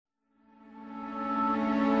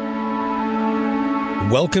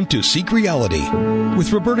Welcome to Seek Reality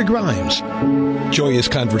with Roberta Grimes. Joyous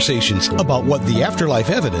conversations about what the afterlife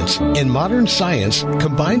evidence and modern science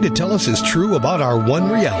combine to tell us is true about our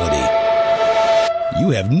one reality. You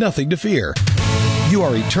have nothing to fear. You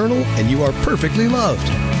are eternal and you are perfectly loved.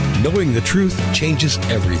 Knowing the truth changes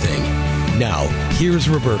everything. Now, here's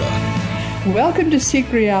Roberta. Welcome to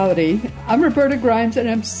Seek Reality. I'm Roberta Grimes, and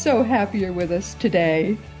I'm so happy you're with us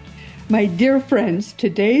today. My dear friends,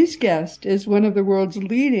 today's guest is one of the world's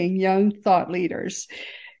leading young thought leaders.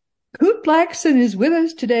 Kute Blackson is with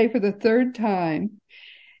us today for the third time.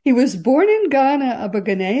 He was born in Ghana of a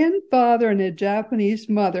Ghanaian father and a Japanese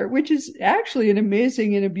mother, which is actually an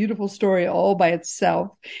amazing and a beautiful story all by itself.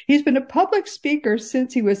 He's been a public speaker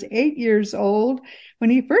since he was 8 years old, when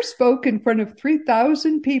he first spoke in front of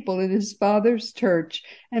 3,000 people in his father's church.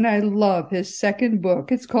 And I love his second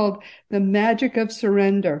book. It's called The Magic of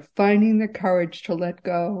Surrender, Finding the Courage to Let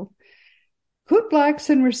Go. Kute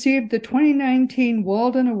Blackson received the 2019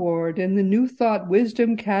 Walden Award in the New Thought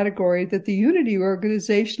Wisdom category that the Unity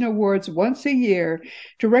Organization awards once a year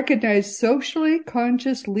to recognize socially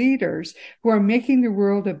conscious leaders who are making the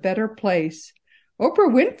world a better place. Oprah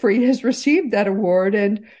Winfrey has received that award,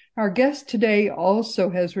 and our guest today also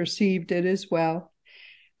has received it as well.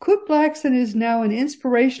 Kute Blackson is now an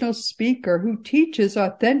inspirational speaker who teaches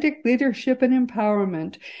authentic leadership and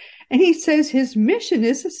empowerment. And he says his mission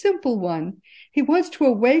is a simple one. He wants to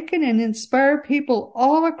awaken and inspire people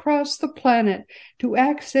all across the planet to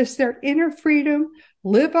access their inner freedom,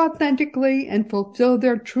 live authentically, and fulfill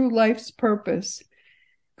their true life's purpose.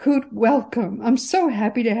 Kute, welcome. I'm so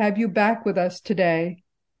happy to have you back with us today.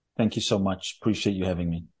 Thank you so much. Appreciate you having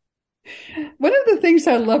me. One of the things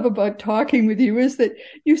I love about talking with you is that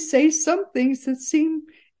you say some things that seem,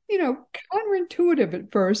 counterintuitive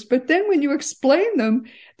at first, but then when you explain them,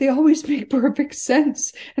 they always make perfect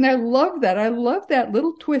sense. And I love that. I love that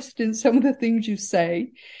little twist in some of the things you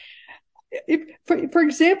say. For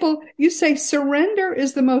example, you say surrender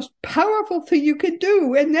is the most powerful thing you could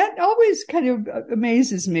do. And that always kind of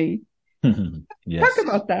amazes me. Yes. Talk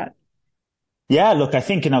about that. Yeah, look, I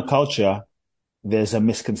think in our culture, there's a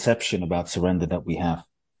misconception about surrender that we have.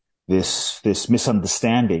 This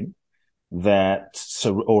misunderstanding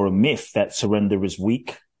or a myth that surrender is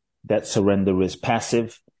weak, that surrender is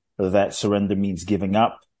passive, that surrender means giving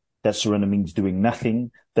up, that surrender means doing nothing,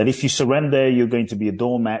 that if you surrender, you're going to be a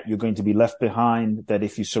doormat, you're going to be left behind, that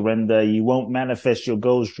if you surrender, you won't manifest your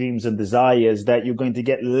goals, dreams, and desires, that you're going to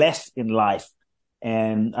get less in life.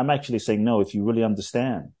 And I'm actually saying, no, if you really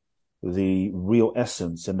understand the real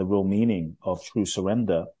essence and the real meaning of true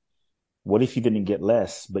surrender, what if you didn't get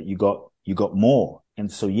less, but you got more? And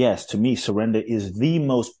so, yes, to me, surrender is the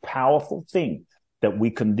most powerful thing that we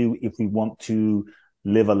can do if we want to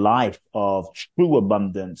live a life of true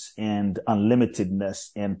abundance and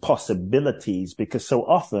unlimitedness and possibilities, because so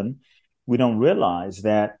often we don't realize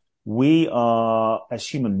that we are, as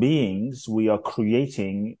human beings, we are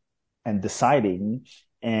creating and deciding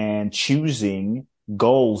and choosing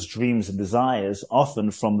goals, dreams, and desires,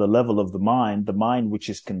 often from the level of the mind which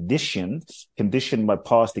is conditioned by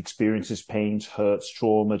past experiences, pains, hurts,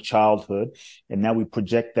 trauma, childhood. And now we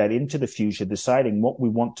project that into the future, deciding what we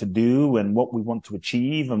want to do and what we want to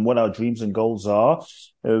achieve and what our dreams and goals are.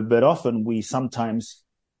 But often we sometimes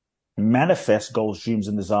manifest goals, dreams,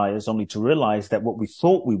 and desires only to realize that what we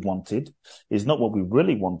thought we wanted is not what we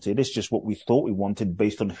really wanted. It's just what we thought we wanted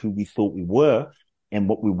based on who we thought we were. And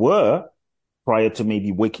what we were prior to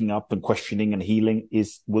maybe waking up and questioning and healing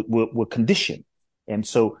we're conditioned. And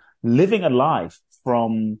so living a life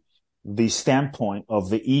from the standpoint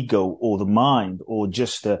of the ego or the mind or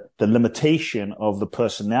just the limitation of the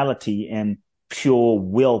personality and pure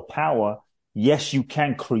willpower, yes, you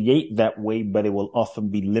can create that way, but it will often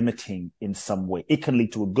be limiting in some way. It can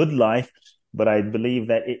lead to a good life, but I believe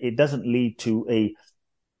that it doesn't lead to a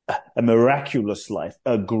miraculous life,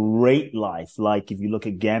 a great life. Like if you look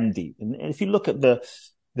at Gandhi, and if you look at the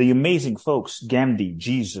amazing folks, Gandhi,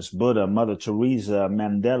 Jesus, Buddha, Mother Teresa,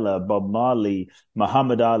 Mandela, Bob Marley,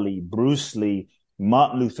 Muhammad Ali, Bruce Lee,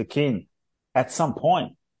 Martin Luther King, at some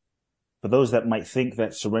point, for those that might think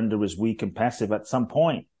that surrender is weak and passive, at some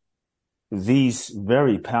point, these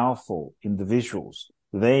very powerful individuals,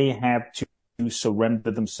 they have to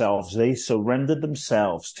surrender themselves. They surrendered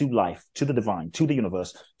themselves to life, to the divine, to the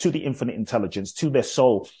universe, to the infinite intelligence, to their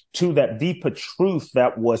soul, to that deeper truth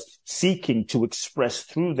that was seeking to express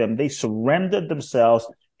through them. They surrendered themselves.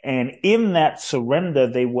 And in that surrender,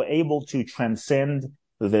 they were able to transcend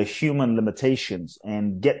their human limitations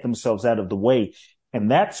and get themselves out of the way.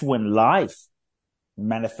 And that's when life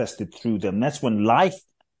manifested through them. That's when life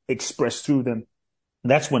expressed through them.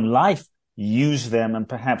 That's when life use them, and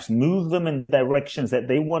perhaps move them in directions that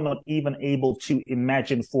they were not even able to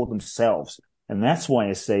imagine for themselves. And that's why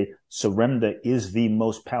I say surrender is the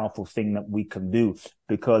most powerful thing that we can do,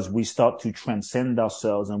 because we start to transcend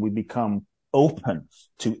ourselves and we become open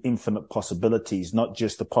to infinite possibilities, not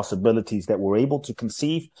just the possibilities that we're able to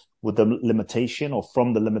conceive with the limitation or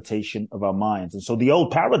from the limitation of our minds. And so the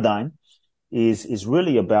old paradigm is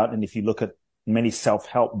really about, and if you look at many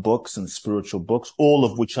self-help books and spiritual books, all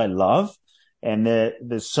of which I love, and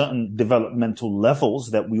there's certain developmental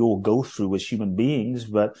levels that we all go through as human beings,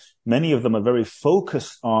 but many of them are very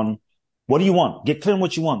focused on, what do you want? Get clear on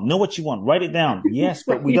what you want. Know what you want. Write it down. Yes,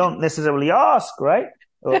 but we don't necessarily ask, right?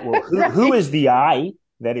 Well, who is the I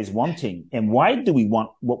that is wanting, and why do we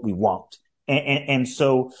want what we want? And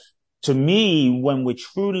so to me, when we're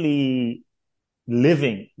truly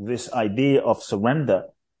living this idea of surrender,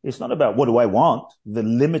 it's not about what do I want, the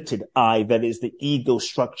limited I that is the ego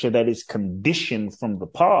structure that is conditioned from the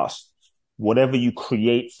past. Whatever you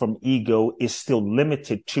create from ego is still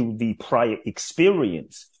limited to the prior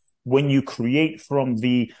experience. When you create from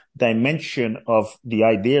the dimension of the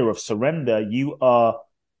idea of surrender, you are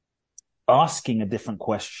asking a different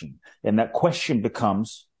question. And that question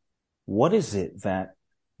becomes, what is it that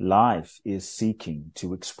life is seeking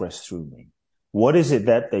to express through me? What is it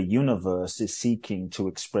that the universe is seeking to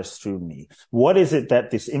express through me? What is it that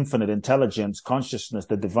this infinite intelligence, consciousness,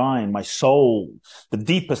 the divine, my soul, the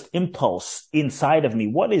deepest impulse inside of me,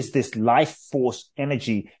 what is this life force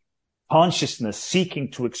energy, consciousness seeking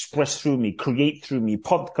to express through me, create through me,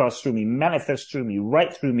 podcast through me, manifest through me,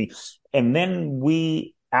 write through me? And then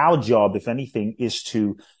our job, if anything, is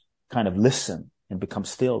to kind of listen and become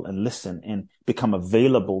still and listen and become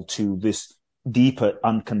available to this deeper,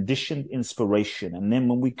 unconditioned inspiration. And then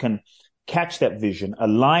when we can catch that vision,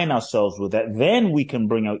 align ourselves with that, then we can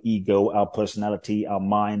bring our ego, our personality, our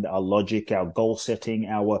mind, our logic, our goal setting,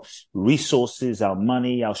 our resources, our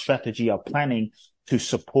money, our strategy, our planning to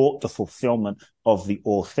support the fulfillment of the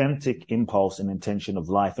authentic impulse and intention of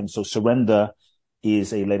life. And so surrender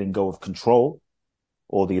is a letting go of control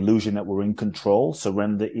or the illusion that we're in control.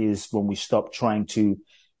 Surrender is when we stop trying to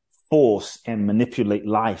force and manipulate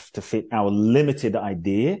life to fit our limited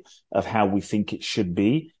idea of how we think it should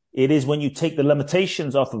be. It is when you take the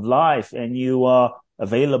limitations off of life and you are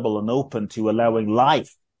available and open to allowing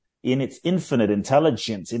life in its infinite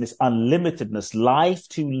intelligence, in its unlimitedness, life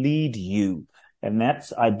to lead you. And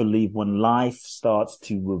that's, I believe, when life starts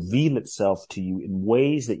to reveal itself to you in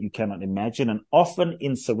ways that you cannot imagine. And often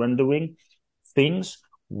in surrendering, things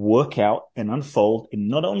work out and unfold in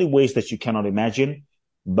not only ways that you cannot imagine,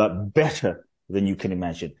 but better than you can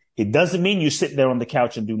imagine. It doesn't mean you sit there on the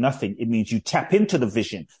couch and do nothing. It means you tap into the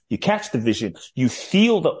vision. You catch the vision. You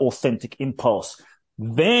feel the authentic impulse.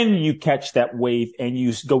 Then you catch that wave and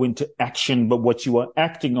you go into action. But what you are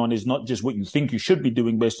acting on is not just what you think you should be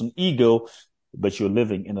doing based on ego, but you're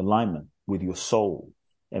living in alignment with your soul.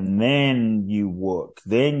 And then you work.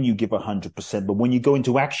 Then you give 100%. But when you go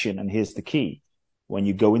into action, and here's the key, when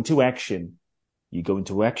you go into action, you go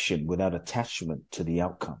into action without attachment to the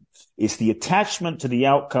outcome. It's the attachment to the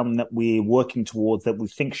outcome that we're working towards that we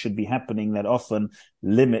think should be happening that often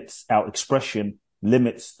limits our expression,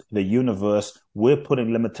 limits the universe. We're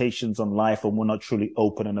putting limitations on life and we're not truly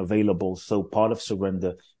open and available. So part of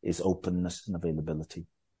surrender is openness and availability.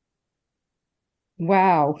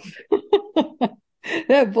 Wow.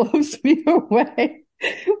 That blows me away.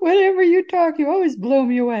 Whenever you talk, you always blow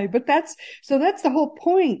me away. But that's the whole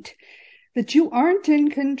point, that you aren't in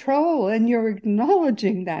control and you're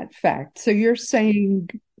acknowledging that fact. So you're saying,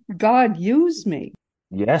 God, use me.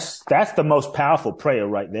 Yes, that's the most powerful prayer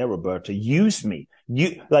right there, Roberta. Use me.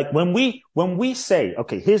 Like when we say,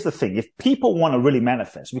 okay, here's the thing. If people want to really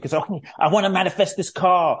manifest, because okay, I want to manifest this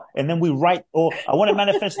car, and then we write, or I want to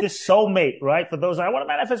manifest this soulmate, right? For those, I want to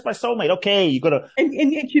manifest my soulmate. Okay, you gotta, and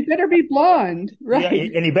you better be blonde, right?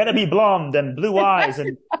 Yeah, and he better be blonde and blue eyes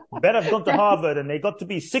and better have gone to Harvard, and they got to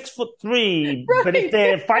be 6'3". Right. But if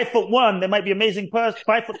they're 5'1", they might be amazing person.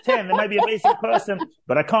 5'10", they might be amazing person,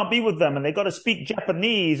 but I can't be with them. And they got to speak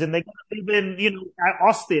Japanese, and they got to live in,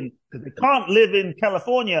 Austin, because they can't live in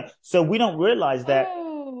California. So we don't realize that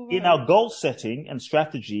in our goal setting and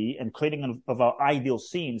strategy and creating of our ideal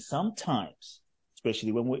scene, sometimes,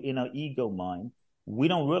 especially when we're in our ego mind, we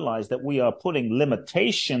don't realize that we are putting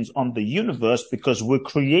limitations on the universe because we're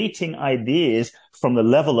creating ideas from the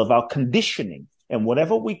level of our conditioning. And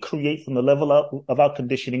whatever we create from the level of our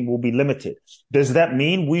conditioning will be limited. Does that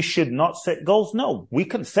mean we should not set goals? No, we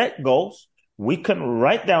can set goals. We can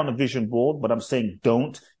write down a vision board, but I'm saying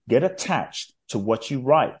don't get attached to what you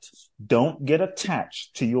write. Don't get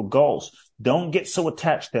attached to your goals. Don't get so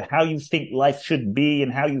attached to how you think life should be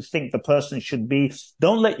and how you think the person should be.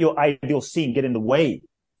 Don't let your ideal scene get in the way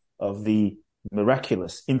of the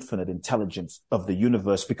miraculous, infinite intelligence of the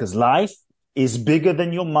universe, because life is bigger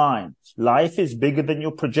than your mind. Life is bigger than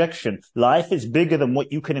your projection. Life is bigger than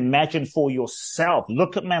what you can imagine for yourself.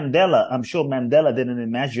 Look at Mandela. I'm sure Mandela didn't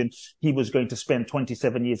imagine he was going to spend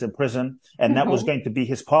 27 years in prison and that was going to be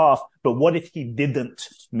his path. But what if he didn't?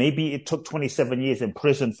 Maybe it took 27 years in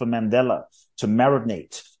prison for Mandela to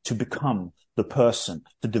marinate, to become the person,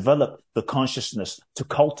 to develop the consciousness, to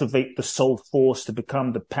cultivate the soul force, to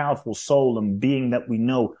become the powerful soul and being that we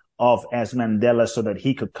know of as Mandela, so that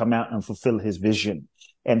he could come out and fulfill his vision.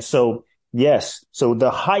 And so, yes, so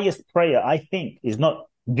the highest prayer, I think, is not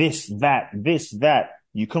this, that.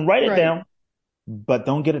 You can write it down, but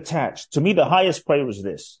don't get attached. To me, the highest prayer is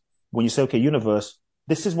this. When you say, okay, universe,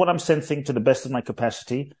 this is what I'm sensing to the best of my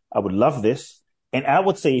capacity. I would love this. And I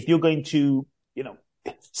would say, if you're going to,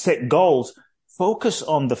 set goals, focus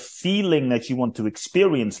on the feeling that you want to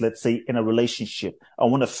experience, let's say, in a relationship. I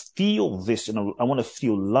want to feel this, I want to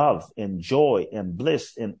feel love and joy and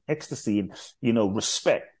bliss and ecstasy and,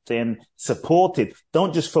 respect and supported.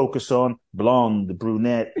 Don't just focus on blonde,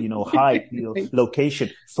 brunette, height, location.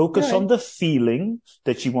 Focus on the feeling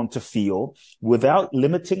that you want to feel without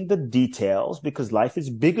limiting the details, because life is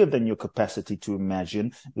bigger than your capacity to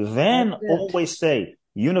imagine. Then always say,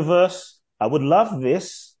 universe, I would love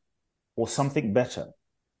this, or something better.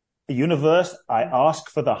 The universe, I ask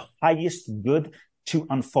for the highest good to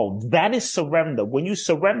unfold. That is surrender. When you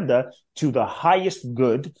surrender to the highest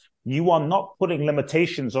good, you are not putting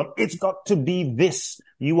limitations on, it's got to be this.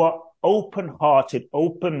 You are open-hearted,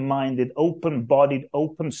 open-minded, open-bodied,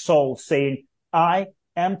 open soul, saying, I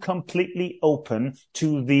am completely open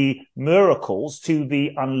to the miracles, to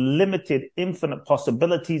the unlimited, infinite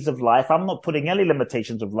possibilities of life. I'm not putting any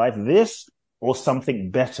limitations of life, this or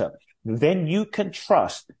something better. Then you can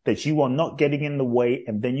trust that you are not getting in the way,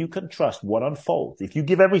 and then you can trust what unfolds. If you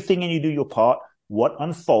give everything and you do your part, what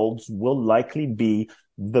unfolds will likely be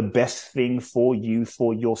the best thing for you,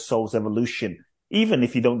 for your soul's evolution, even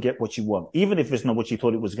if you don't get what you want, even if it's not what you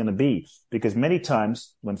thought it was going to be. Because many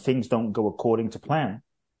times when things don't go according to plan,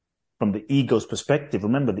 from the ego's perspective,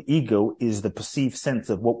 remember, the ego is the perceived sense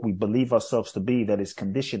of what we believe ourselves to be that is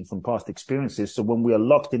conditioned from past experiences. So when we are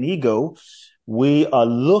locked in ego, we are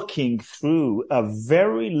looking through a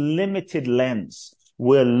very limited lens.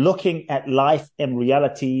 We're looking at life and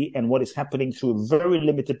reality and what is happening through a very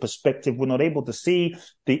limited perspective. We're not able to see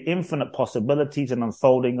the infinite possibilities and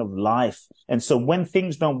unfolding of life. And so when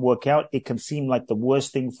things don't work out, it can seem like the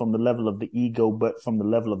worst thing from the level of the ego, but from the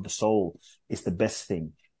level of the soul, it's the best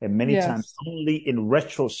thing. And many times only in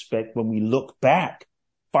retrospect, when we look back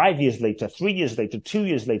 5 years later, 3 years later, 2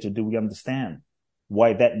 years later, do we understand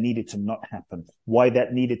why that needed to not happen, why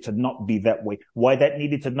that needed to not be that way, why that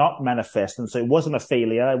needed to not manifest. And so it wasn't a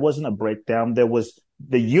failure. It wasn't a breakdown.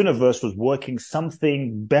 The universe was working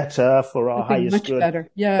something better for our highest good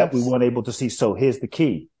that we weren't able to see. So here's the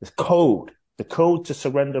key, the code to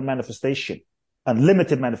surrender manifestation,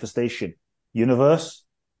 unlimited manifestation. Universe,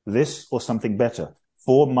 this or something better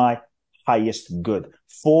for my highest good,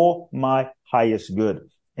 for my highest good.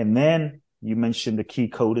 And then you mentioned the key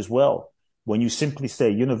code as well. When you simply say,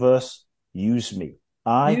 universe, use me.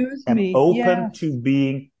 I am open to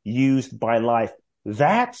being used by life.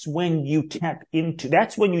 That's when you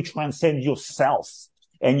that's when you transcend yourself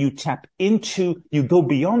and you tap into, you go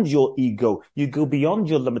beyond your ego. You go beyond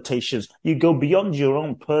your limitations. You go beyond your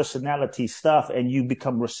own personality stuff, and you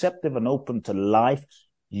become receptive and open to life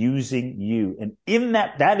using you. And in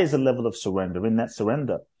that is a level of surrender. In that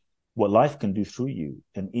surrender, what life can do through you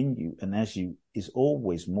and in you and as you is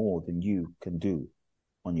always more than you can do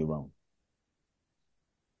on your own.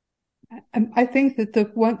 I think that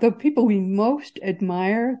the people we most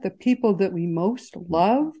admire, the people that we most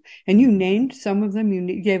love, and you named some of them,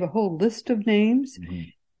 you gave a whole list of names. Mm-hmm.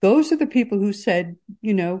 Those are the people who said,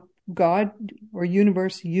 God or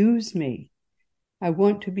universe, use me. I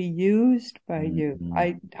want to be used by you.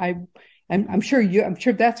 I'm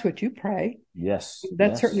sure that's what you pray. Yes.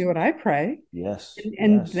 That's certainly what I pray. Yes.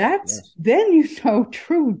 And then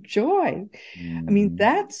true joy. Mm-hmm. I mean,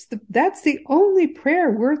 that's the only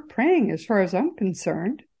prayer worth praying as far as I'm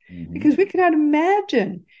concerned, because we cannot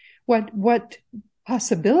imagine what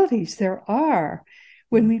possibilities there are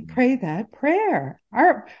when we pray that prayer.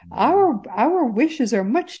 Our wishes are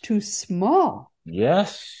much too small.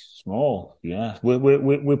 Yes. Small, yeah. We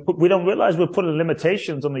don't realize we're putting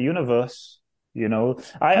limitations on the universe.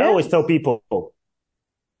 I always tell people,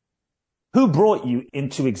 who brought you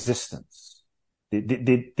into existence?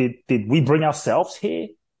 Did we bring ourselves here?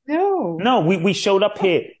 No. No, we showed up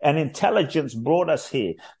here and intelligence brought us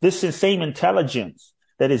here. This is same intelligence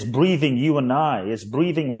that is breathing you and I. It's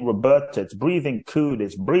breathing Roberta. It's breathing Kute.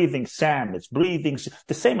 It's breathing Sam. It's breathing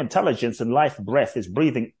the same intelligence and life breath is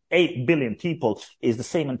breathing 8 billion people, is the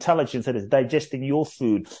same intelligence that is digesting your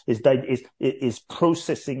food, is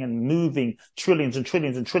processing and moving trillions and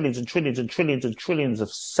trillions and trillions and trillions and trillions and trillions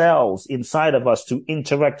of cells inside of us to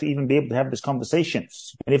interact, to even be able to have this conversation.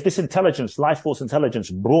 And if this intelligence, life force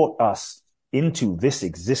intelligence, brought us into this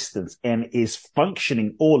existence and is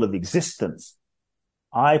functioning all of existence,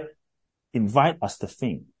 I invite us to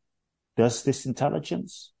think, does this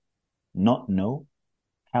intelligence not know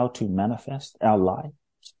how to manifest our life?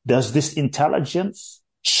 Does this intelligence,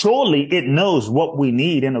 surely it knows what we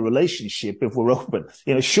need in a relationship if we're open.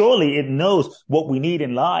 Surely it knows what we need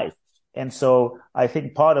in life. And so I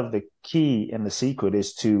think part of the key and the secret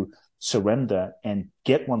is to surrender and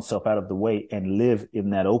get oneself out of the way and live in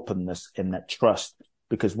that openness and that trust.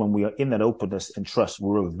 Because when we are in that openness and trust,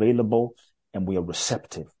 we're available and we are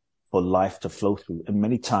receptive for life to flow through. And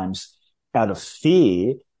many times out of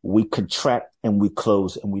fear, we contract and we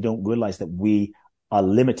close and we don't realize that we are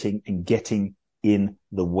limiting and getting in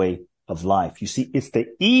the way of life. You see, it's the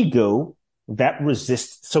ego that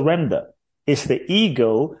resists surrender. It's the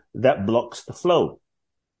ego that blocks the flow.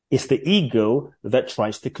 It's the ego that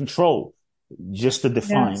tries to control. Just to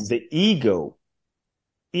define, yes. The ego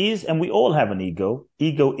is, and we all have an ego.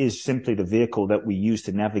 Ego is simply the vehicle that we use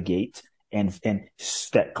to navigate and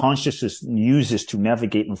that consciousness uses to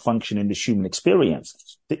navigate and function in this human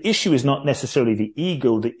experience. The issue is not necessarily the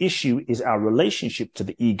ego. The issue is our relationship to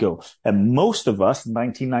the ego. And most of us,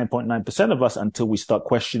 99.9% of us, until we start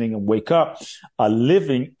questioning and wake up, are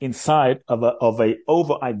living inside of a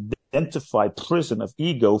over-identified prison of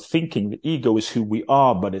ego, thinking the ego is who we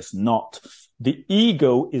are, but it's not. The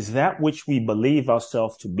ego is that which we believe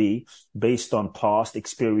ourselves to be based on past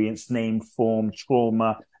experience, name, form,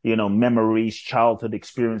 trauma, memories, childhood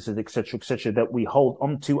experiences, etc., that we hold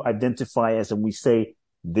onto, identify as, and we say,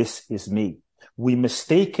 this is me. We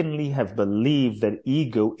mistakenly have believed that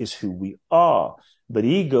ego is who we are, but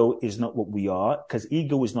ego is not what we are, because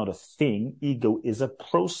ego is not a thing. Ego is a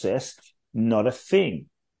process, not a thing.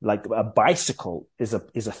 Like a bicycle is a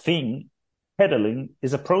thing, pedaling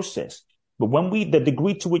is a process. But when the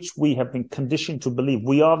degree to which we have been conditioned to believe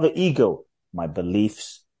we are the ego, my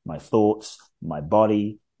beliefs, my thoughts, my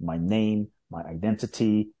body, my name, my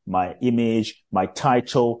identity, my image, my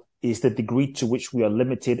title, is the degree to which we are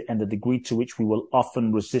limited and the degree to which we will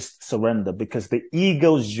often resist surrender. Because the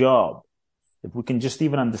ego's job, if we can just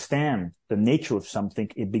even understand the nature of something,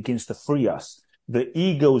 it begins to free us. The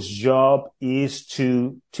ego's job is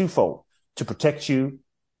twofold: to protect you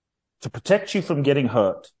from getting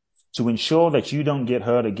hurt, to ensure that you don't get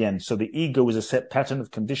hurt again. So the ego is a set pattern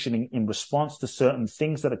of conditioning in response to certain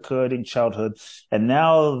things that occurred in childhood. And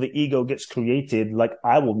now the ego gets created like,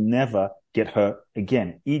 I will never get hurt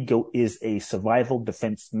again. Ego is a survival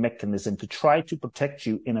defense mechanism to try to protect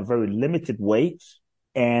you in a very limited way.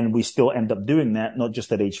 And we still end up doing that, not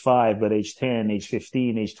just at age 5, but age 10, age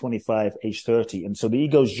 15, age 25, age 30. And so the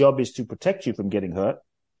ego's job is to protect you from getting hurt,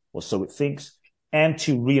 or so it thinks, and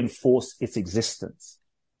to reinforce its existence.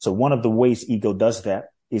 So one of the ways ego does that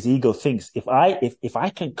is ego thinks, if I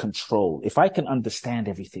can control, if I can understand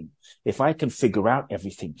everything, if I can figure out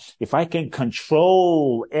everything, if I can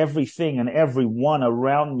control everything and everyone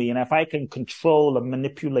around me, and if I can control and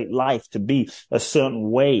manipulate life to be a certain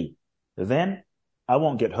way, then I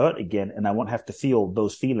won't get hurt again, and I won't have to feel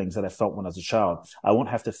those feelings that I felt when I was a child. I won't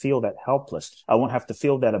have to feel that helpless. I won't have to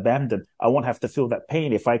feel that abandoned. I won't have to feel that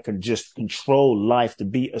pain if I can just control life to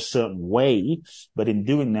be a certain way. But in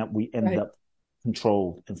doing that, we end up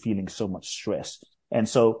controlled and feeling so much stress. And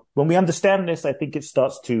so when we understand this, I think it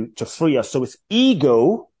starts to free us. So it's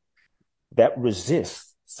ego that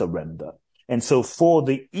resists surrender. And so for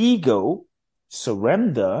the ego,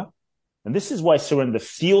 surrender, and this is why surrender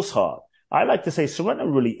feels hard. I like to say surrender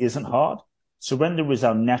really isn't hard. Surrender is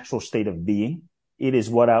our natural state of being. It is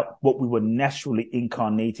what we were naturally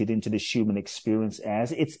incarnated into this human experience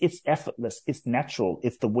as. It's effortless. It's natural.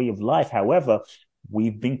 It's the way of life. However,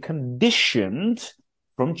 we've been conditioned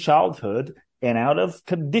from childhood and out of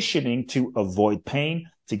conditioning to avoid pain,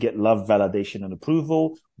 to get love, validation, and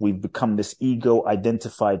approval. We've become this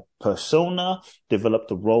ego-identified persona, developed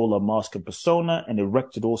a role, a mask, and persona, and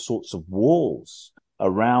erected all sorts of walls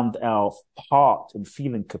around our heart and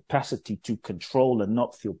feeling capacity to control and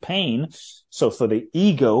not feel pain. So for the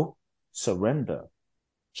ego, surrender,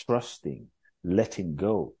 trusting, letting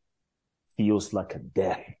go feels like a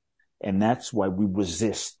death. And that's why we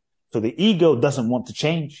resist. So the ego doesn't want to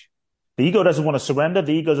change. The ego doesn't want to surrender.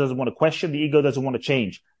 The ego doesn't want to question. The ego doesn't want to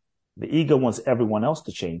change. The ego wants everyone else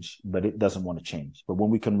to change, but it doesn't want to change. But when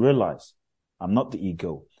we can realize I'm not the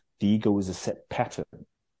ego is a set pattern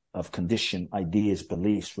of conditioned ideas,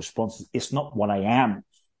 beliefs, responses. It's not what I am.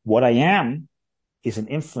 What I am is an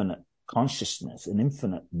infinite consciousness, an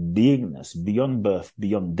infinite beingness beyond birth,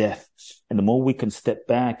 beyond death. And the more we can step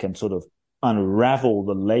back and sort of unravel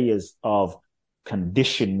the layers of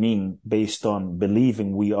conditioning based on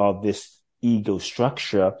believing we are this ego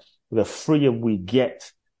structure, the freer we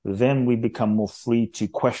get, then we become more free to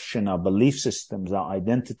question our belief systems, our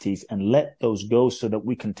identities, and let those go so that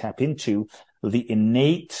we can tap into the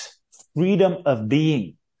innate freedom of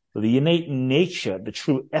being, the innate nature, the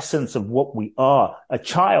true essence of what we are. A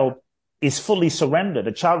child is fully surrendered.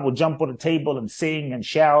 A child will jump on a table and sing and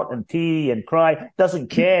shout and pee and cry, doesn't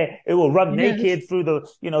care. It will run naked through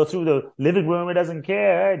the living room. It doesn't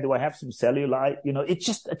care. Hey, do I have some cellulite?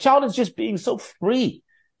 A child is just being so free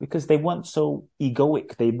because they weren't so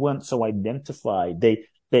egoic. They weren't so identified. They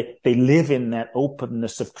live in that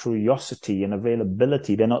openness of curiosity and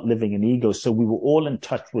availability. They're not living in ego. So we were all in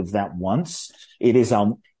touch with that once.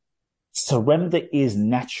 Surrender is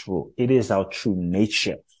natural. It is our true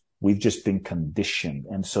nature. We've just been conditioned.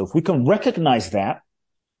 And so if we can recognize that,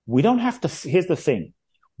 we don't have to, here's the thing.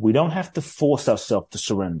 We don't have to force ourselves to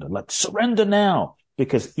surrender. Like surrender now,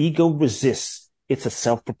 because ego resists. It's a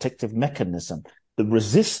self-protective mechanism. The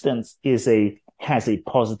resistance has a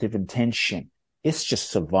positive intention. It's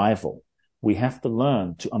just survival. We have to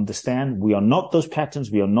learn to understand we are not those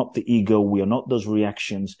patterns. We are not the ego. We are not those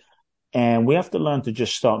reactions. And we have to learn to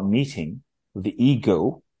just start meeting the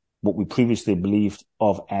ego, what we previously believed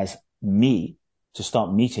of as me, to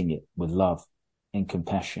start meeting it with love and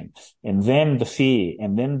compassion. And then the fear,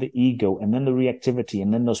 and then the ego, and then the reactivity,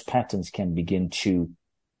 and then those patterns can begin to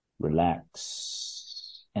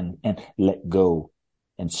relax and let go,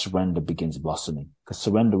 and surrender begins blossoming, because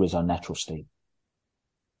surrender is our natural state.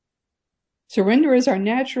 Surrender is our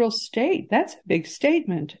natural state. That's a big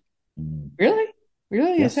statement. Really?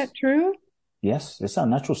 Really? Yes. Is that true? Yes, it's our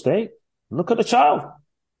natural state. Look at a child.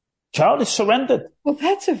 Child is surrendered. Well,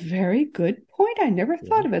 that's a very good point. I never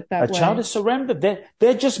thought of it that way. A child is surrendered.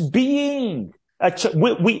 They're just being.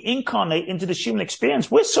 We incarnate into the human experience.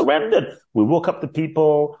 We're surrendered. We walk up to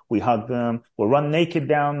people. We hug them. We'll run naked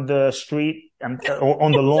down the street or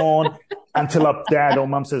on the lawn until our dad or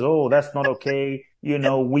mom says, "Oh, that's not okay."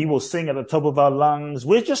 We will sing at the top of our lungs.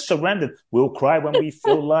 We're just surrendered. We'll cry when we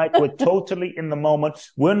feel like. We're totally in the moment.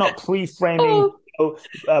 We're not pre-framing,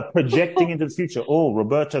 projecting into the future. Oh,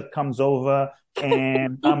 Roberta comes over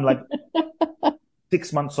and I'm like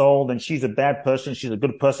 6 months old and she's a bad person. She's a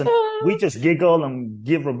good person. We just giggle and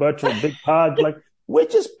give Roberta a big hug. Like we're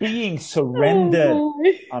just being surrendered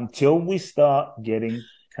until we start getting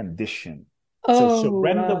conditioned. So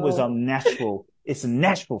surrender was our it's a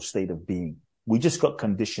natural state of being. We just got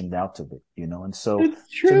conditioned out of it, and so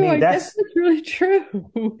it's true. To me, I guess it's really true.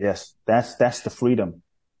 Yes, that's the freedom.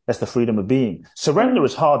 That's the freedom of being. Surrender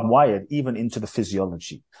is hardwired even into the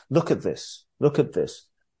physiology. Look at this.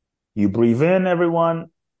 You breathe in,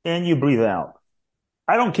 everyone, and you breathe out.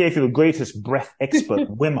 I don't care if you're the greatest breath expert,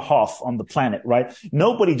 Wim Hof on the planet, right?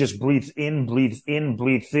 Nobody just breathes in, breathes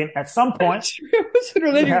in. At some point,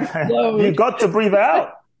 you got to breathe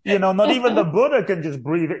out. Not even the Buddha can just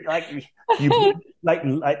breathe it.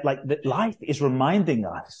 Life is reminding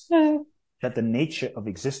us that the nature of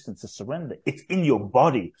existence is surrender. It's in your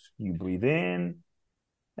body. You breathe in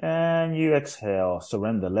and you exhale,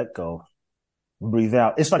 surrender, let go, breathe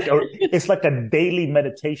out. It's like a daily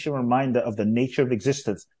meditation reminder of the nature of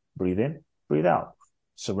existence. Breathe in, breathe out,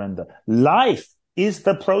 surrender. Life is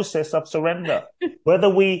the process of surrender, whether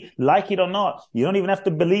we like it or not. You don't even have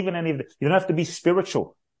to believe in any of it. You don't have to be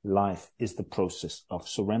spiritual. Life is the process of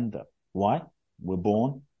surrender. Why? We're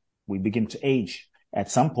born. We begin to age. At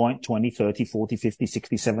some point, 20, 30, 40, 50,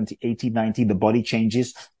 60, 70, 80, 90, the body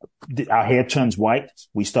changes. Our hair turns white.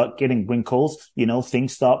 We start getting wrinkles.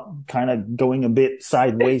 Things start kind of going a bit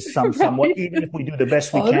sideways, somewhat, even if we do the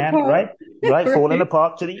best we can, right? Falling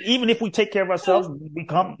apart. Even if we take care of ourselves, we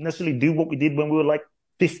can't necessarily do what we did when we were like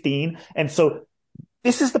 15. And so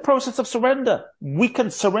this is the process of surrender. We can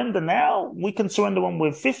surrender now. We can surrender when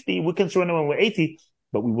we're 50. We can surrender when we're 80,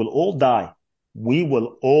 but we will all die. We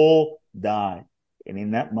will all die. And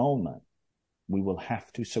in that moment, we will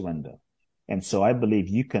have to surrender. And so I believe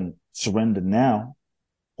you can surrender now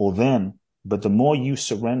or then, but the more you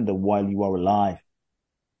surrender while you are alive,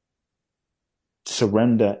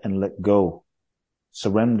 surrender and let go,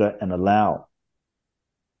 surrender and allow,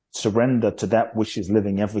 surrender to that which is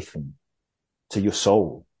living everything, to your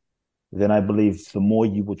soul, then I believe the more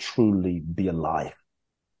you will truly be alive.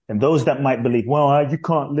 And those that might believe, well, you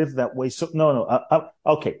can't live that way. So no.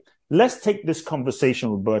 Okay. Let's take this conversation,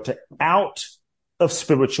 Roberta, out of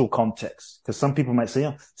spiritual context. Because some people might say,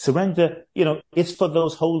 oh, surrender, it's for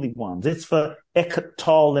those holy ones. It's for Eckhart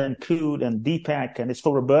Tolle and Kute and Deepak, and it's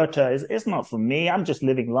for Roberta. It's not for me. I'm just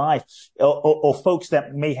living life. Or folks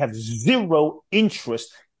that may have zero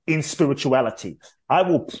interest in spirituality. I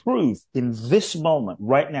will prove in this moment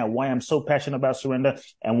right now why I'm so passionate about surrender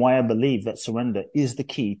and why I believe that surrender is the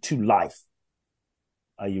key to life.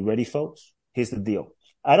 Are you ready, folks? Here's the deal.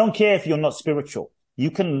 I don't care if you're not spiritual. You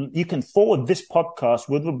can forward this podcast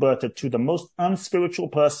with Roberta to the most unspiritual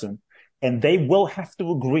person, and they will have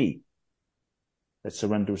to agree that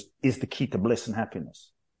surrender is the key to bliss and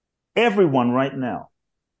happiness. Everyone right now,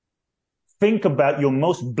 think about your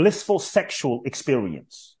most blissful sexual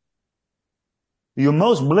experience. Your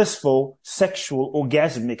most blissful sexual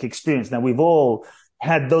orgasmic experience. Now, we've all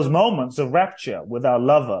had those moments of rapture with our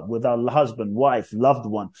lover, with our husband, wife, loved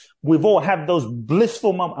one. We've all had those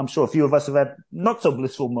blissful moments. I'm sure a few of us have had not so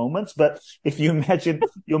blissful moments, but if you imagine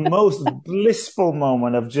your most blissful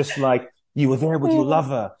moment of just like you were there with your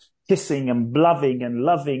lover, kissing and loving and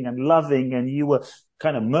loving and loving, and you were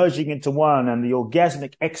kind of merging into one, and the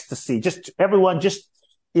orgasmic ecstasy. Just everyone, just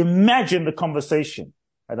imagine the conversation.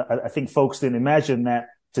 I think folks didn't imagine that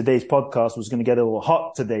today's podcast was going to get a little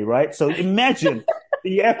hot today, right? So imagine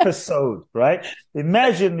the episode, right?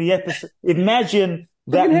 Imagine the episode. Imagine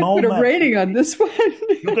that moment. Put a rating on this one.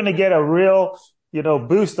 You're going to get a real,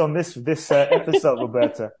 boost on this episode,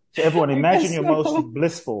 Roberta. So everyone, imagine your most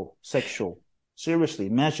blissful sexual. Seriously,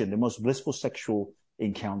 imagine the most blissful sexual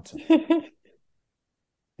encounter.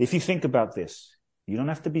 If you think about this, you don't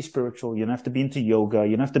have to be spiritual. You don't have to be into yoga.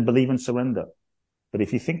 You don't have to believe in surrender. But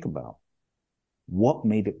if you think about what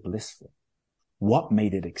made it blissful, what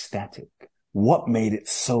made it ecstatic, what made it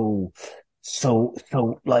so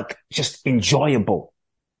like just enjoyable?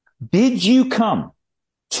 Did you come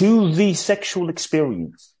to the sexual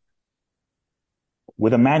experience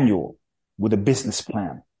with a manual, with a business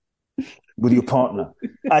plan, with your partner,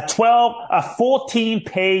 a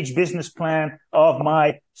 14-page business plan of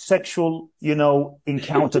my sexual,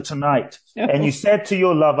 encounter tonight. And you said to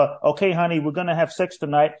your lover, okay, honey, we're going to have sex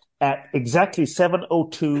tonight at exactly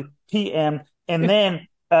 7:02 p.m. And then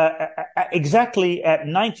exactly at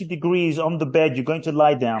 90 degrees on the bed, you're going to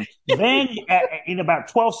lie down. Then in about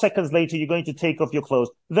 12 seconds later, you're going to take off your clothes.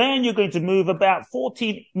 Then you're going to move about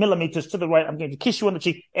 14 millimeters to the right. I'm going to kiss you on the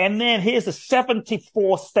cheek. And then here's the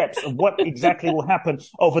 74 steps of what exactly will happen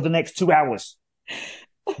over the next 2 hours.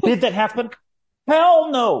 Did that happen?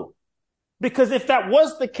 Hell no. Because if that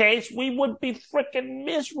was the case, we would be freaking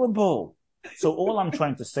miserable. So all I'm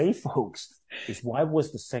trying to say, folks, is why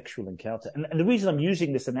was the sexual encounter? And the reason I'm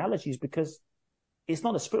using this analogy is because it's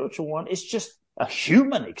not a spiritual one. It's just a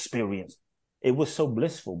human experience. It was so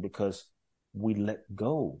blissful because we let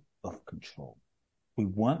go of control. We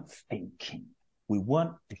weren't thinking. We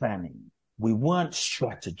weren't planning. We weren't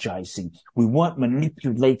strategizing. We weren't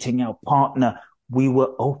manipulating our partner. We were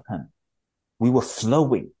open. We were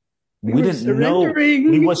flowing. We didn't know.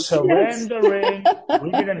 We were surrendering. Yes. We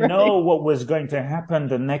didn't know what was going to happen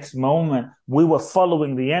the next moment. We were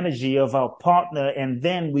following the energy of our partner, and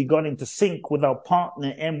then we got into sync with our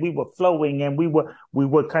partner, and we were flowing, and we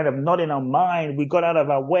were kind of not in our mind. We got out of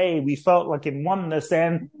our way. We felt like in oneness,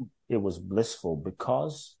 and it was blissful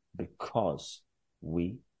because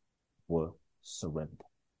we were surrendered.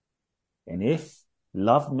 And if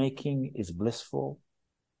lovemaking is blissful,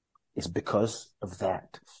 it's because of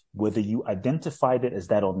that. Whether you identified it as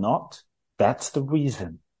that or not, that's the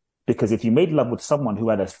reason. Because if you made love with someone who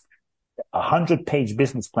had a 100-page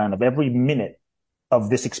business plan of every minute of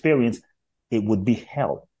this experience, it would be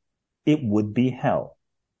hell. It would be hell.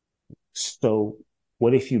 So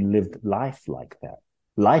what if you lived life like that?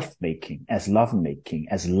 Life making as love making,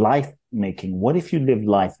 as life making. What if you lived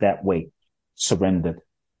life that way? Surrendered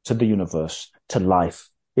to the universe, to life,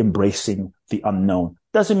 embracing the unknown.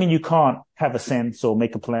 Doesn't mean you can't have a sense or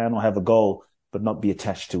make a plan or have a goal, but not be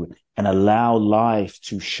attached to it, and allow life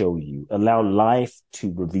to show you, allow life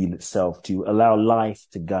to reveal itself to you, allow life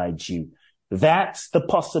to guide you. That's the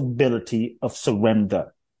possibility of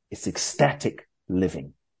surrender. It's ecstatic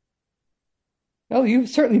living. Oh, you've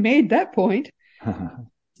certainly made that point.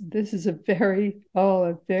 This is a very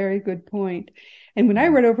good point. And when I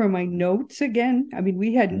read over my notes again, I mean,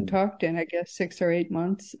 we hadn't talked in, I guess, 6 or 8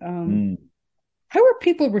 months. How are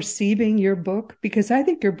people receiving your book? Because I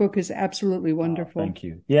think your book is absolutely wonderful. Thank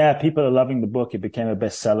you. Yeah, people are loving the book. It became a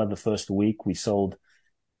bestseller the first week. We sold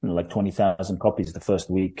like 20,000 copies the first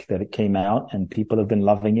week that it came out, and people have been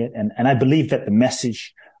loving it. And I believe that the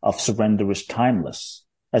message of surrender is timeless.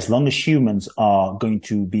 As long as humans are going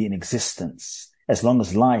to be in existence, as long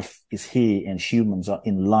as life is here and humans are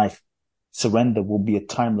in life, surrender will be a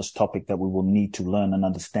timeless topic that we will need to learn and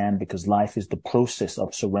understand, because life is the process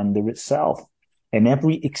of surrender itself. And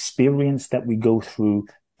every experience that we go through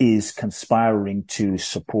is conspiring to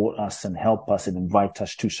support us and help us and invite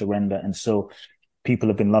us to surrender. And so people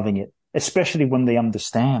have been loving it, especially when they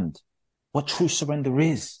understand what true surrender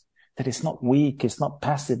is. That it's not weak, it's not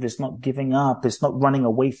passive, it's not giving up, it's not running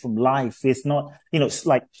away from life. It's not, it's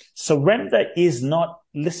like surrender is not,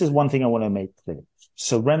 this is one thing I want to make clear.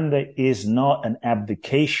 Surrender is not an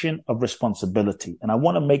abdication of responsibility. And I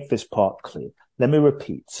want to make this part clear. Let me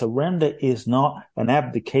repeat. Surrender is not an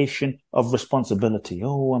abdication of responsibility.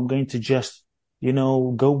 Oh, I'm going to just,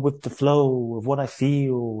 go with the flow of what I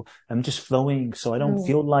feel. I'm just flowing, so I don't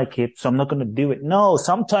feel like it, so I'm not going to do it. No,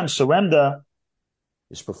 sometimes surrender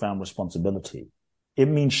is profound responsibility. It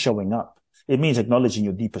means showing up. It means acknowledging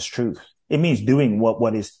your deepest truth. It means doing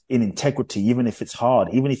what is in integrity, even if it's hard,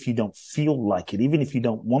 even if you don't feel like it, even if you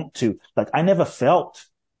don't want to. Like I never felt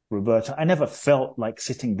like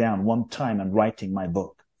sitting down one time and writing my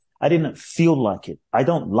book. I didn't feel like it. I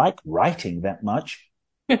don't like writing that much.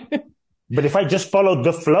 But if I just followed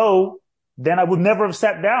the flow, then I would never have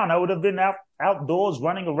sat down. I would have been outdoors,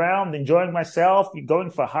 running around, enjoying myself,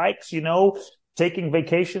 going for hikes, taking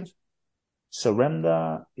vacations.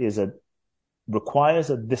 Surrender requires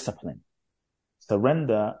a discipline.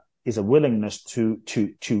 Surrender is a willingness to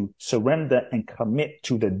surrender and commit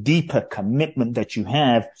to the deeper commitment that you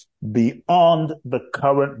have beyond the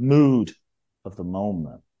current mood of the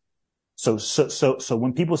moment. So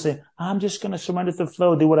when people say, I'm just going to surrender to the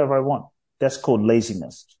flow, do whatever I want, that's called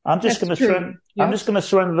laziness. I'm just going to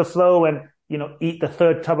surrender the flow and, eat the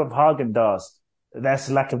third tub of Haagen-Dazs. That's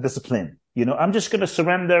lack of discipline. I'm just going to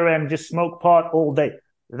surrender and just smoke pot all day.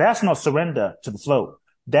 That's not surrender to the flow.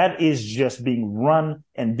 That is just being run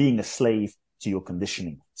and being a slave to your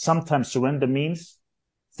conditioning. Sometimes surrender means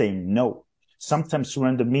saying no. Sometimes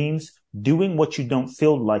surrender means doing what you don't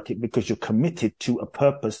feel like it because you're committed to a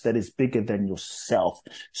purpose that is bigger than yourself.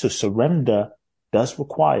 So surrender does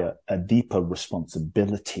require a deeper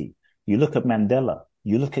responsibility. You look at Mandela,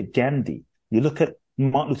 you look at Gandhi, you look at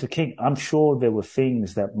Martin Luther King. I'm sure there were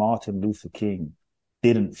things that Martin Luther King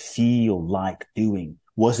didn't feel like doing,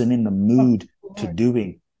 wasn't in the mood to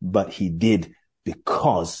doing, but he did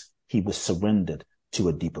because he was surrendered to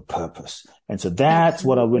a deeper purpose. And so that's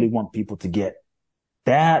what I really want people to get.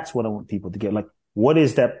 That's what I want people to get. Like, what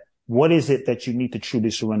is that? What is it that you need to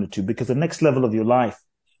truly surrender to? Because the next level of your life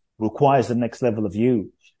requires the next level of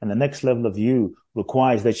you. And the next level of you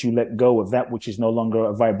requires that you let go of that which is no longer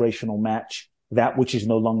a vibrational match, that which is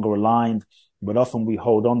no longer aligned. But often we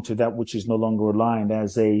hold on to that which is no longer aligned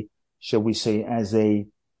as a, shall we say, as a,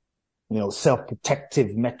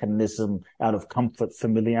 self-protective mechanism out of comfort,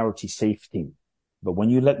 familiarity, safety. But when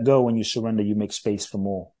you let go and you surrender, you make space for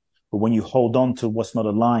more. But when you hold on to what's not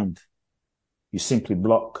aligned, you simply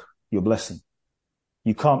block your blessing.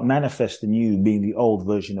 You can't manifest the new being the old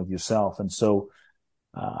version of yourself. And so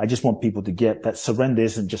I just want people to get that surrender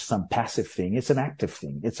isn't just some passive thing. It's an active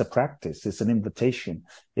thing. It's a practice. It's an invitation.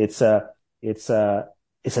 It's a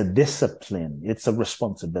discipline. It's a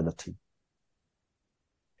responsibility.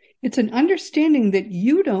 It's an understanding that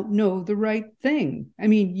you don't know the right thing. I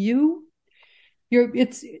mean, to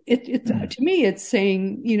me, it's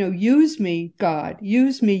saying, use me, God,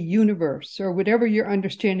 use me, universe, or whatever your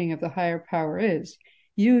understanding of the higher power is.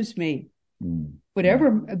 Use me,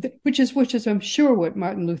 whatever, which is, I'm sure what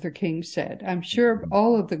Martin Luther King said. I'm sure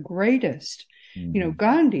all of the greatest,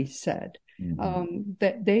 Gandhi said,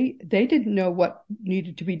 that they didn't know what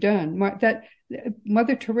needed to be done. That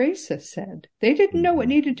Mother Teresa said they didn't know what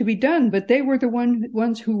needed to be done, but they were the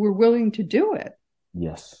ones who were willing to do it.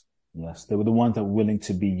 Yes. They were the ones that were willing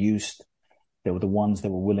to be used. They were the ones that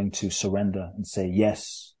were willing to surrender and say,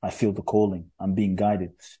 yes, I feel the calling. I'm being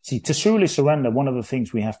guided. See, to truly surrender, one of the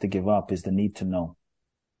things we have to give up is the need to know.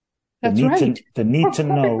 That's right. The need to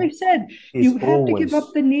know. Said. You have to give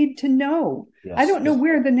up the need to know. Yes, I don't know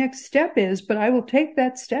where the next step is, but I will take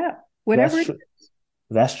that step, whatever it is.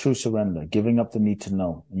 That's true surrender, giving up the need to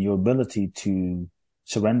know. And your ability to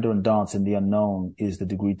surrender and dance in the unknown is the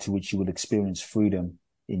degree to which you will experience freedom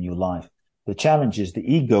in your life. The challenge is the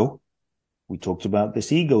ego. We talked about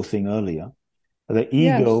this ego thing earlier. The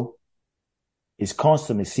ego is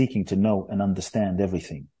constantly seeking to know and understand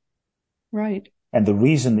everything. Right. And the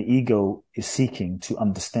reason the ego is seeking to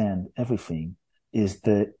understand everything is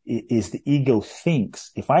the ego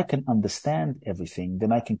thinks if I can understand everything,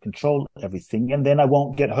 then I can control everything, and then I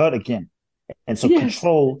won't get hurt again. And so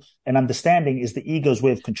control and understanding is the ego's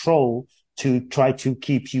way of control to try to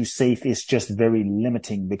keep you safe. Is just very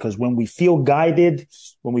limiting, because when we feel guided,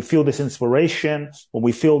 when we feel this inspiration, when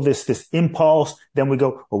we feel this impulse, then we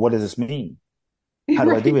go, well, what does this mean? How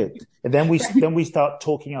do I do it? And then we start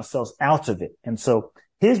talking ourselves out of it. And so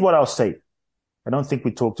here's what I'll say. I don't think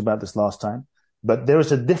we talked about this last time, but there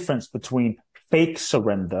is a difference between fake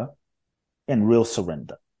surrender and real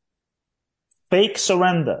surrender. Fake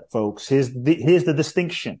surrender, folks, here's the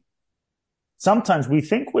distinction. Sometimes we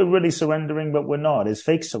think we're really surrendering, but we're not. It's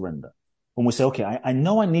fake surrender. When we say, okay, I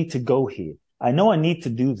know I need to go here. I know I need to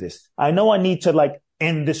do this. I know I need to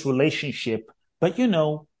end this relationship, but you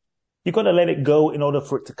got to let it go in order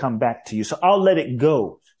for it to come back to you. So I'll let it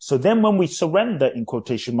go. So then when we surrender, in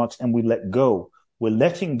quotation marks, and we let go, we're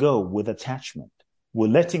letting go with attachment. We're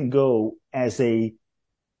letting go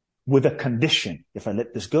with a condition. If I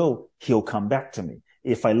let this go, he'll come back to me.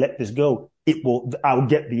 If I let this go, I'll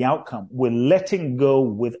get the outcome. We're letting go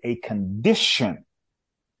with a condition.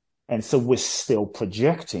 And so we're still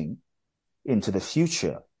projecting into the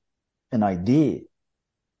future an idea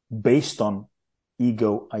based on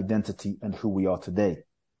ego, identity, and who we are today.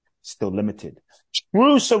 Still limited.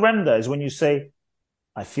 True surrender is when you say,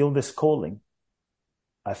 I feel this calling.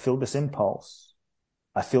 I feel this impulse.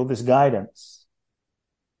 I feel this guidance.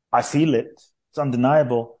 I feel it. It's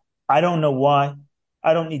undeniable. I don't know why.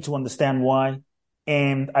 I don't need to understand why.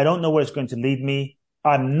 And I don't know where it's going to lead me.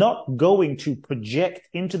 I'm not going to project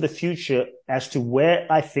into the future as to where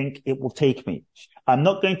I think it will take me. I'm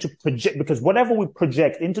not going to project, because whatever we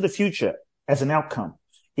project into the future as an outcome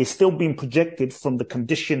is still being projected from the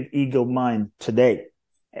conditioned ego mind today.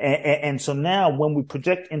 And so now when we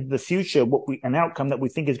project into the future an outcome that we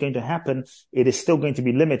think is going to happen, it is still going to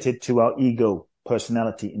be limited to our ego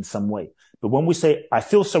personality in some way. But when we say, I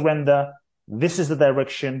feel surrender, this is the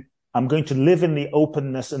direction, I'm going to live in the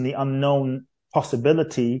openness and the unknown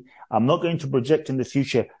possibility, I'm not going to project in the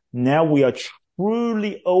future. Now we are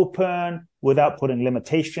truly open without putting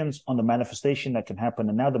limitations on the manifestation that can happen.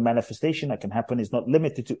 And now the manifestation that can happen is not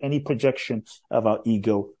limited to any projection of our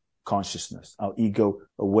ego consciousness, our ego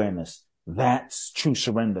awareness. That's true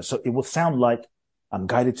surrender. So it will sound like I'm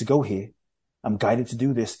guided to go here. I'm guided to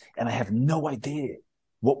do this. And I have no idea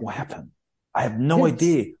what will happen. I have no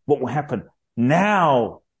idea what will happen.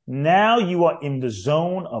 Now you are in the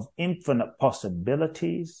zone of infinite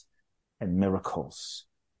possibilities and miracles.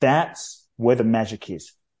 That's where the magic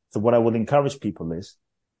is. So what I would encourage people is,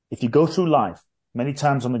 if you go through life, many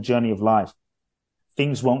times on the journey of life,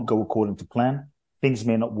 things won't go according to plan. Things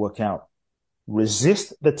may not work out.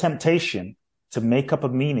 Resist the temptation to make up a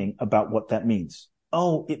meaning about what that means.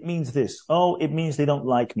 Oh, it means this. Oh, it means they don't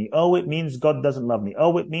like me. Oh, it means God doesn't love me.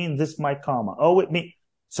 Oh, it means this is my karma.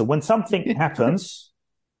 So when something happens,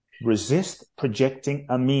 resist projecting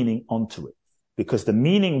a meaning onto it, because the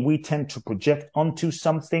meaning we tend to project onto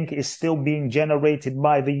something is still being generated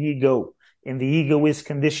by the ego, and the ego is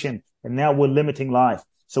conditioned, and now we're limiting life.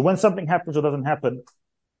 So when something happens or doesn't happen,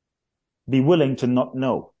 be willing to not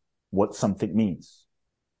know what something means.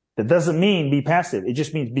 That doesn't mean be passive. It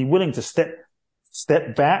just means be willing to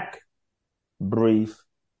step back, breathe,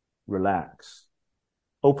 relax,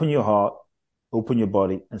 open your heart, open your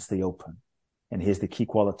body, and stay open. And here's the key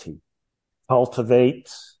quality. Cultivate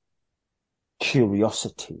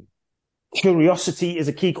curiosity. Curiosity is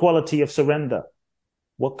a key quality of surrender.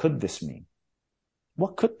 What could this mean?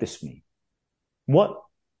 What could this mean? What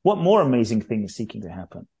more amazing thing is seeking to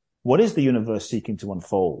happen? What is the universe seeking to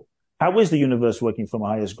unfold? How is the universe working from a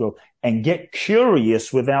highest growth? And get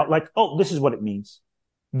curious without this is what it means.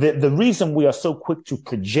 The reason we are so quick to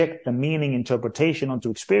project the meaning interpretation onto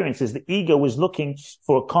experience is the ego is looking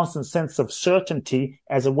for a constant sense of certainty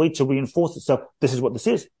as a way to reinforce itself. This is what this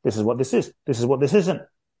is. This is what this is. This is what this isn't.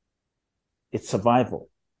 It's survival.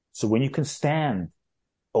 So when you can stand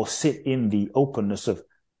or sit in the openness of,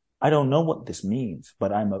 I don't know what this means,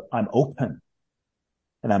 but I'm open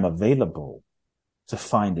and I'm available to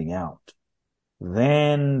finding out,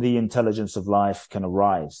 then the intelligence of life can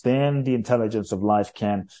arise. Then the intelligence of life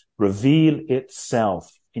can reveal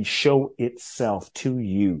itself and show itself to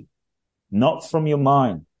you, not from your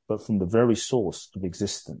mind, but from the very source of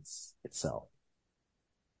existence itself.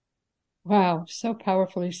 Wow, so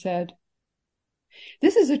powerfully said.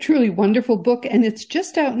 This is a truly wonderful book, and it's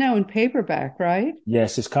just out now in paperback, right?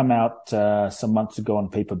 Yes, it's come out some months ago on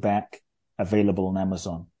paperback, available on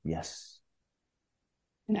Amazon. Yes.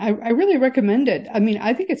 And I really recommend it. I mean,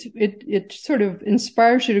 I think it sort of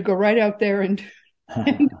inspires you to go right out there and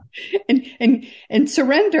and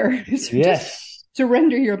surrender. Just Yes.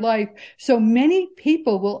 surrender your life. So many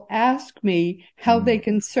people will ask me how they Mm,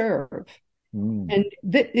 can serve. mm, And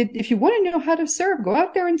if you want to know how to serve, go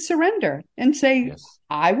out there and surrender and say, yes.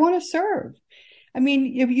 I want to serve. I mean,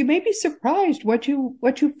 you may be surprised what you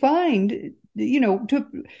find,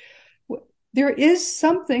 there is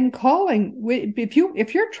something calling.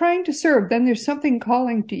 If you're trying to serve, then there's something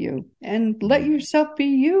calling to you, and let Mm, yourself be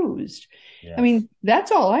used. I yes. mean,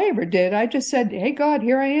 that's all I ever did. I just said, "Hey God,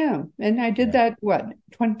 here I am." And I did Yeah. that,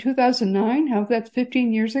 2009? How that's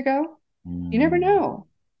 15 years ago? You never Mm. know.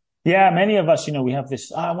 Yeah, many of us, we have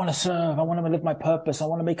this, I want to serve. I want to live my purpose. I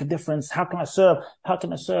want to make a difference. How can I serve? How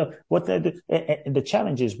can I serve? What the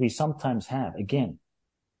challenges we sometimes have, again,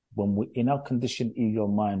 when we, in our condition, in your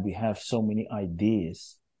mind, we have so many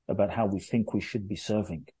ideas about how we think we should be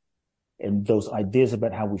serving. And those ideas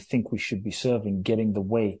about how we think we should be serving get in the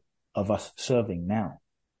way of us serving now.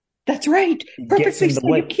 That's right. It gets Perfectly in the said.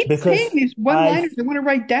 You way keep saying because these one-liners I want to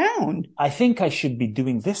write down. I think I should be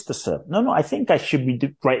doing this to serve. No, I think I should be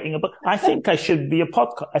writing a book. I think I should be a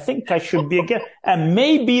podcast. I think I should be a guest. And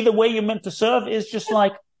maybe the way you're meant to serve is just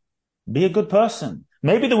like, be a good person.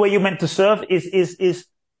 Maybe the way you're meant to serve is,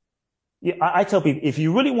 I tell people, if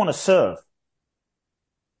you really want to serve,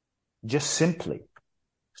 just simply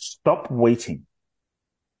stop waiting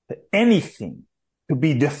for anything to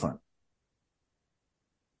be different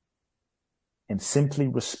and simply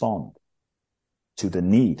respond to the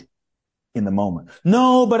need in the moment.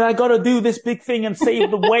 No, but I got to do this big thing and save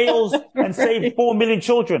the whales and save 4 million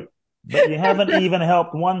children. But you haven't even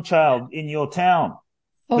helped one child in your town.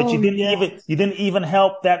 But Oh, yeah. you didn't even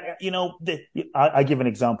help that, I give an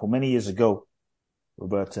example. Many years ago,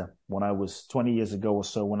 Roberta, when I was 20 years ago or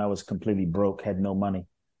so, when I was completely broke, had no money,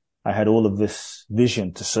 I had all of this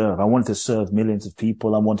vision to serve. I wanted to serve millions of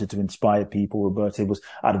people. I wanted to inspire people, Roberta.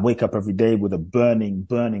 I'd wake up every day with a burning,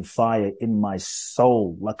 burning fire in my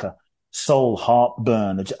soul, like a soul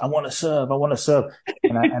heartburn. I want to serve. I want to serve.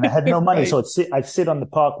 And I had no money. Right. So I'd sit on the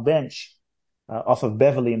park bench off of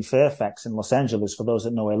Beverly and Fairfax in Los Angeles, for those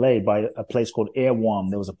that know LA, by a place called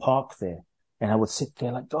Airwarm. There was a park there. And I would sit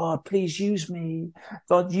there like, God, please use me.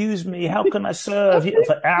 God, use me. How can I serve?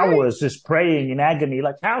 For hours, just praying in agony,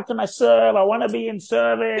 like, how can I serve? I want to be in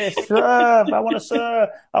service. Serve. I want to serve.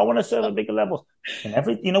 I want to serve at bigger levels. And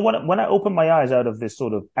when I opened my eyes out of this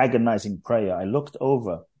sort of agonizing prayer, I looked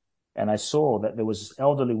over and I saw that there was this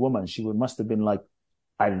elderly woman. She must have been like,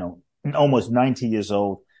 I don't know, almost 90 years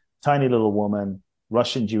old, tiny little woman,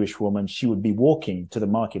 Russian Jewish woman. She would be walking to the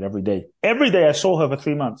market every day. Every day I saw her for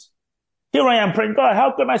 3 months. Here I am praying, God,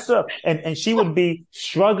 how can I serve? And she would be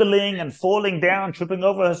struggling and falling down, tripping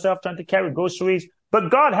over herself, trying to carry groceries. But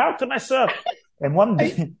God, how can I serve? And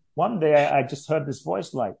one day I just heard this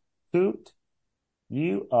voice like, Kute,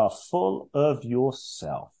 you are full of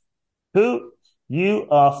yourself. Kute, you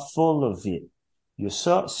are full of it. You're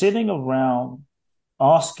sitting around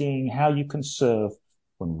asking how you can serve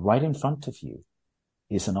when right in front of you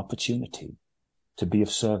is an opportunity to be of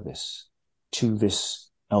service to this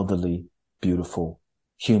elderly, beautiful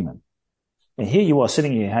human. And here you are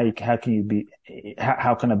sitting here.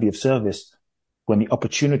 How can I be of service when the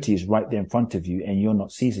opportunity is right there in front of you and you're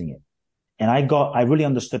not seizing it? And I really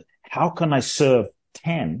understood, how can I serve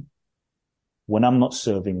 10 when I'm not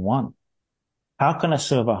serving one? How can I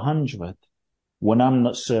serve 100 when I'm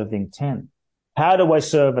not serving 10? How do I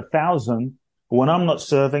serve 1,000 when I'm not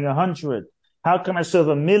serving 100? How can I serve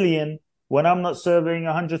 1,000,000 when I'm not serving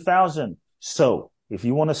 100,000? So if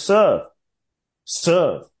you want to serve.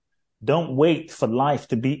 Don't wait for life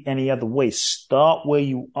to be any other way. Start where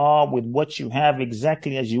you are with what you have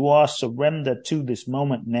exactly as you are. Surrender to this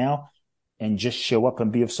moment now and just show up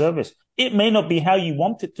and be of service. It may not be how you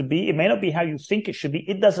want it to be. It may not be how you think it should be.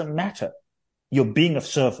 It doesn't matter. You're being of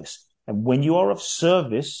service. And when you are of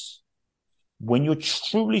service, when you're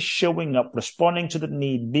truly showing up, responding to the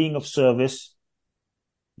need, being of service,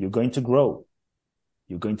 you're going to grow.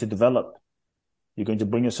 You're going to develop. You're going to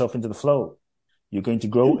bring yourself into the flow. You're going to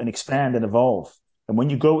grow and expand and evolve. And when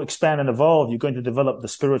you grow, expand, and evolve, you're going to develop the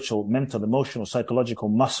spiritual, mental, emotional, psychological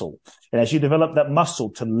muscle. And as you develop that muscle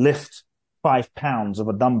to lift 5 pounds of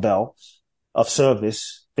a dumbbell of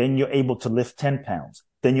service, then you're able to lift 10 pounds.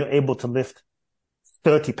 Then you're able to lift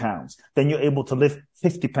 30 pounds. Then you're able to lift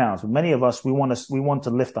 50 pounds. But many of us, we want to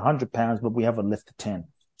lift 100 pounds, but we haven't lifted 10.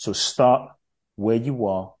 So start where you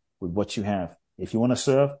are with what you have. If you want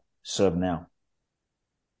to serve now.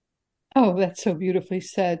 Oh, that's so beautifully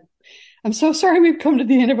said. I'm so sorry we've come to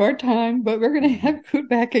the end of our time, but we're going to have Kute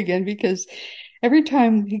back again, because every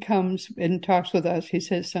time he comes and talks with us, he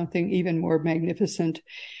says something even more magnificent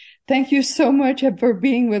Thank you so much for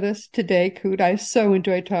being with us today, Kute. I so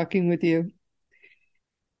enjoyed talking with you.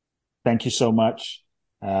 Thank you so much.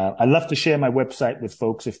 I'd love to share my website with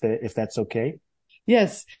folks if that's okay.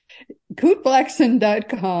 Yes,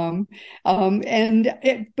 KuteBlackson.com.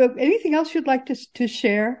 But anything else you'd like to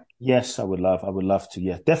share? Yes, I would love to.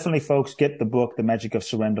 Yeah, definitely, folks, get the book, The Magic of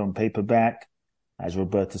Surrender, on paperback. As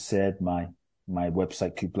Roberta said, my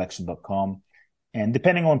website, KuteBlackson.com. And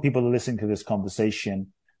depending on people who are listening to this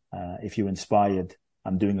conversation, if you're inspired,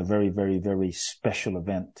 I'm doing a very, very, very special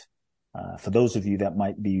event. For those of you that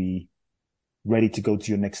might be ready to go to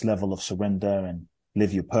your next level of surrender and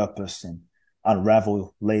live your purpose and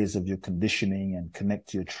unravel layers of your conditioning and connect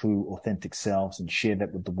to your true, authentic selves and share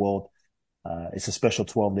that with the world. It's a special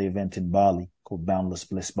 12-day event in Bali called Boundless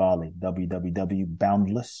Bliss Bali,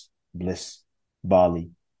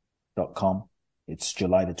 www.boundlessblissbali.com. It's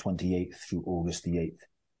July the 28th through August the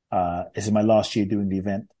 8th. This is my last year doing the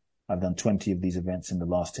event. I've done 20 of these events in the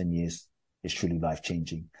last 10 years. It's truly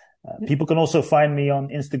life-changing. People can also find me on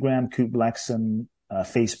Instagram, Kute Blackson,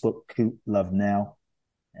 Facebook, Kute Love Now,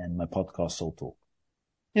 and my podcast, Soul Talk.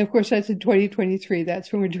 And of course, that's in 2023.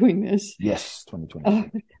 That's when we're doing this. Yes,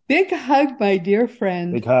 2023. Big hug, my dear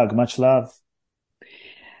friend. Big hug. Much love.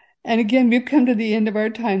 And again, we've come to the end of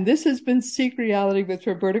our time. This has been Seek Reality with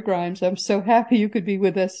Roberta Grimes. I'm so happy you could be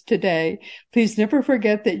with us today. Please never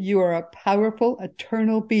forget that you are a powerful,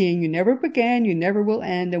 eternal being. You never began, you never will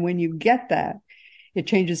end. And when you get that, it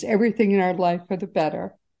changes everything in our life for the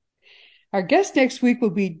better. Our guest next week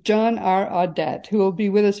will be John R. Audette, who will be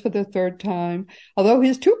with us for the third time. Although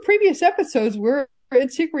his two previous episodes were in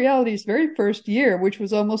Seek Reality's very first year, which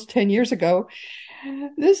was almost 10 years ago.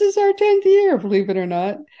 This is our 10th year, believe it or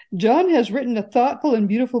not. John has written a thoughtful and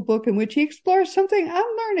beautiful book in which he explores something I'm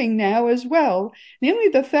learning now as well, namely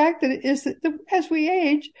the fact that as we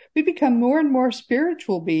age, we become more and more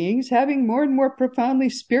spiritual beings, having more and more profoundly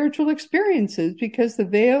spiritual experiences because the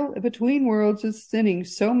veil between worlds is thinning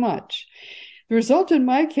so much. The result in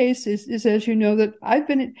my case is, as you know, that I've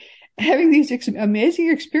been having these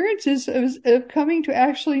amazing experiences of coming to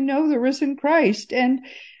actually know the risen Christ. And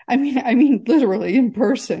I mean, literally in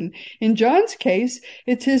person. In John's case,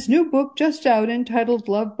 it's his new book just out entitled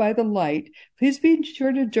Love by the Light. Please be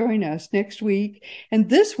sure to join us next week. And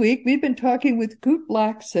this week, we've been talking with Kute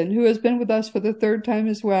Blackson, who has been with us for the third time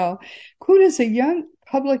as well. Kute is a young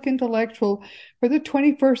public intellectual for the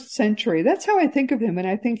 21st century. That's how I think of him, and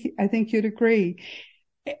I think you'd agree.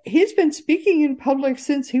 He's been speaking in public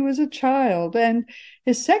since he was a child, and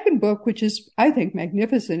his second book, which is, I think,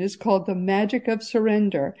 magnificent, is called The Magic of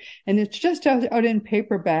Surrender, and it's just out in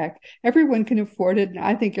paperback. Everyone can afford it, and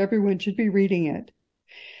I think everyone should be reading it.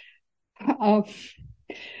 I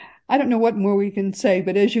don't know what more we can say,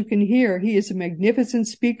 but as you can hear, he is a magnificent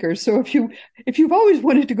speaker. So if you've always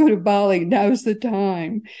wanted to go to Bali, now's the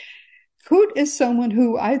time. Kute is someone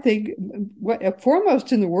who I think,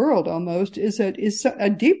 foremost in the world almost, is a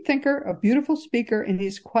deep thinker, a beautiful speaker, and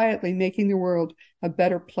he's quietly making the world a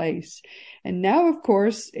better place. And now, of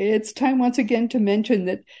course, it's time once again to mention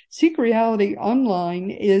that Seek Reality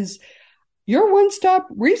Online is your one-stop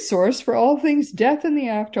resource for all things death and the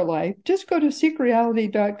afterlife. Just go to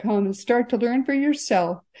seekreality.com and start to learn for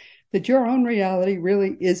yourself that your own reality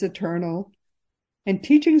really is eternal. And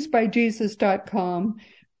teachingsbyjesus.com,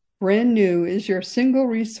 brand new, is your single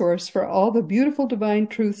resource for all the beautiful divine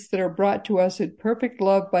truths that are brought to us in perfect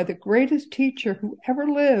love by the greatest teacher who ever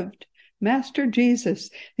lived, Master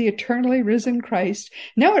Jesus, the eternally risen Christ.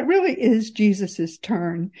 Now it really is Jesus's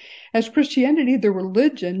turn. As Christianity, the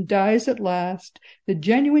religion, dies at last, the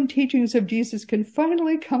genuine teachings of Jesus can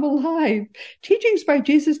finally come alive.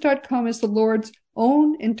 Teachingsbyjesus.com is the Lord's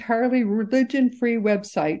own entirely religion-free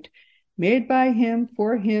website, made by him,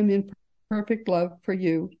 for him, in perfect love for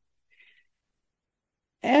you.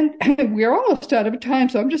 And we're almost out of time,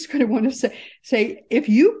 so I'm just going to want to say, if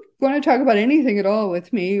you want to talk about anything at all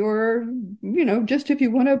with me, or, just if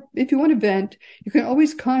you want to vent, you can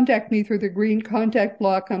always contact me through the green contact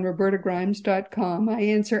block on robertagrimes.com. I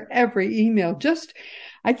answer every email.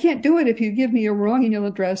 I can't do it if you give me a wrong email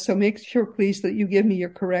address, so make sure, please, that you give me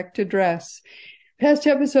your correct address. Past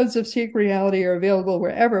episodes of Seek Reality are available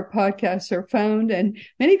wherever podcasts are found, and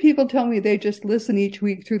many people tell me they just listen each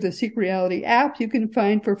week through the Seek Reality app you can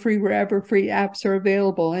find for free wherever free apps are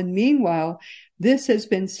available. And meanwhile, this has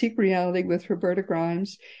been Seek Reality with Roberta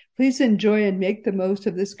Grimes. Please enjoy and make the most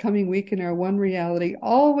of this coming week in our one reality,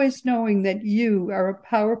 always knowing that you are a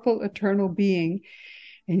powerful, eternal being,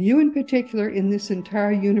 and you in particular in this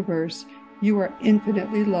entire universe You are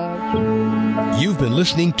infinitely loved. You've been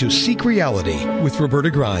listening to Seek Reality with Roberta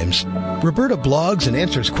Grimes. Roberta blogs and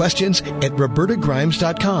answers questions at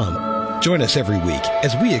robertagrimes.com. Join us every week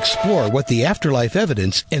as we explore what the afterlife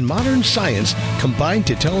evidence and modern science combine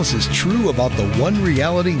to tell us is true about the one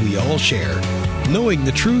reality we all share. Knowing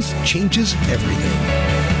the truth changes everything.